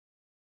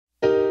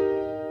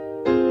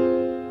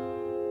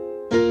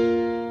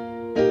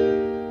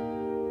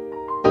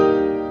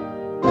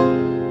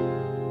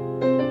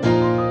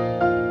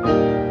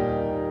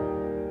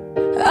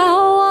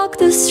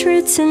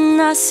fights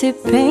and I see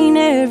pain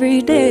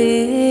every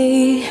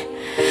day.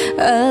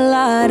 A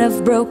lot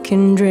of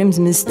broken dreams,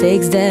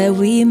 mistakes that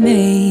we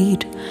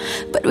made.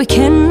 But we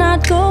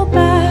cannot go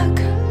back,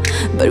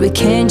 but we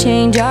can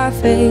change our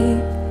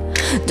fate.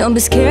 Don't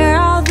be scared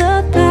of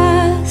the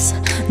past,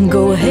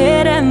 go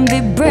ahead and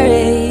be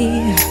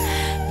brave.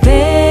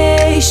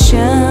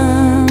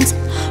 Patience,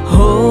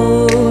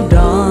 hold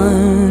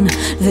on.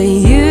 The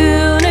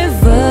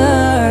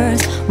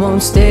universe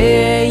won't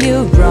steer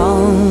you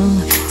wrong.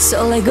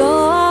 So let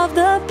go of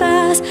the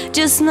past,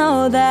 just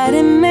know that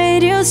it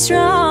made you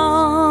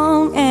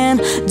strong. And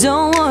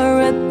don't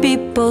worry what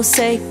people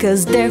say,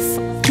 cause they're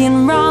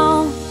fucking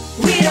wrong.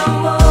 We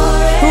don't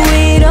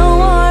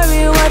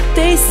worry what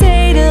they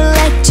say to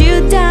let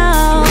you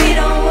down. We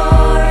don't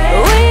worry,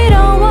 we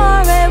don't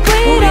worry,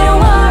 we don't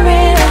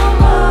worry no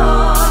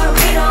more.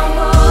 We don't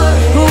worry,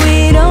 we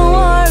don't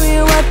worry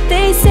what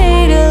they say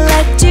to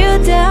let you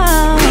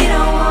down. We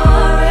don't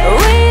worry,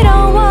 we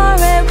don't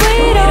worry, we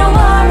don't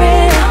worry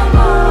no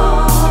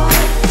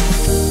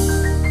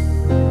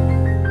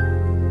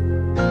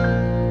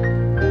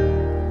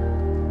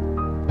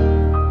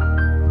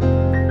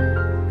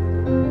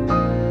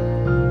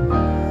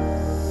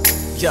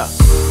Yeah,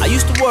 I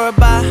used to worry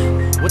about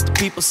what the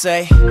people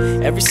say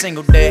every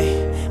single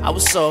day. I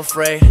was so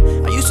afraid.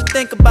 I used to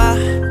think about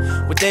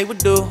what they would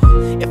do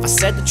if I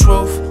said the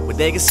truth. Would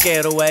they get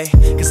scared away?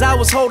 Cause I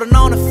was holding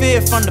on to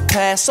fear from the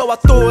past, so I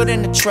threw it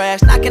in the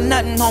trash. Now can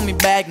nothing hold me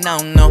back, no.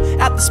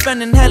 After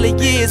spending hella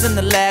years in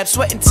the lab,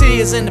 sweating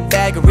tears in the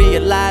bag, I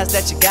realized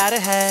that you gotta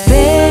have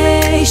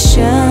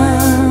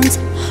patience,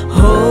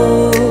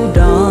 hold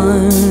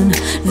on.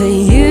 The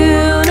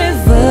universe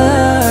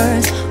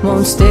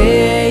won't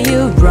steer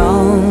you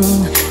wrong.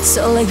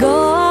 So let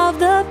go of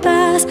the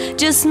past,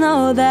 just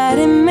know that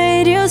it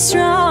made you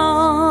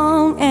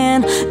strong.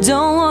 And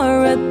don't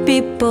worry what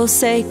people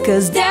say,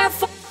 cause they're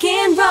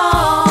fucking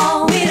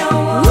wrong. We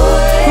don't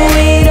worry.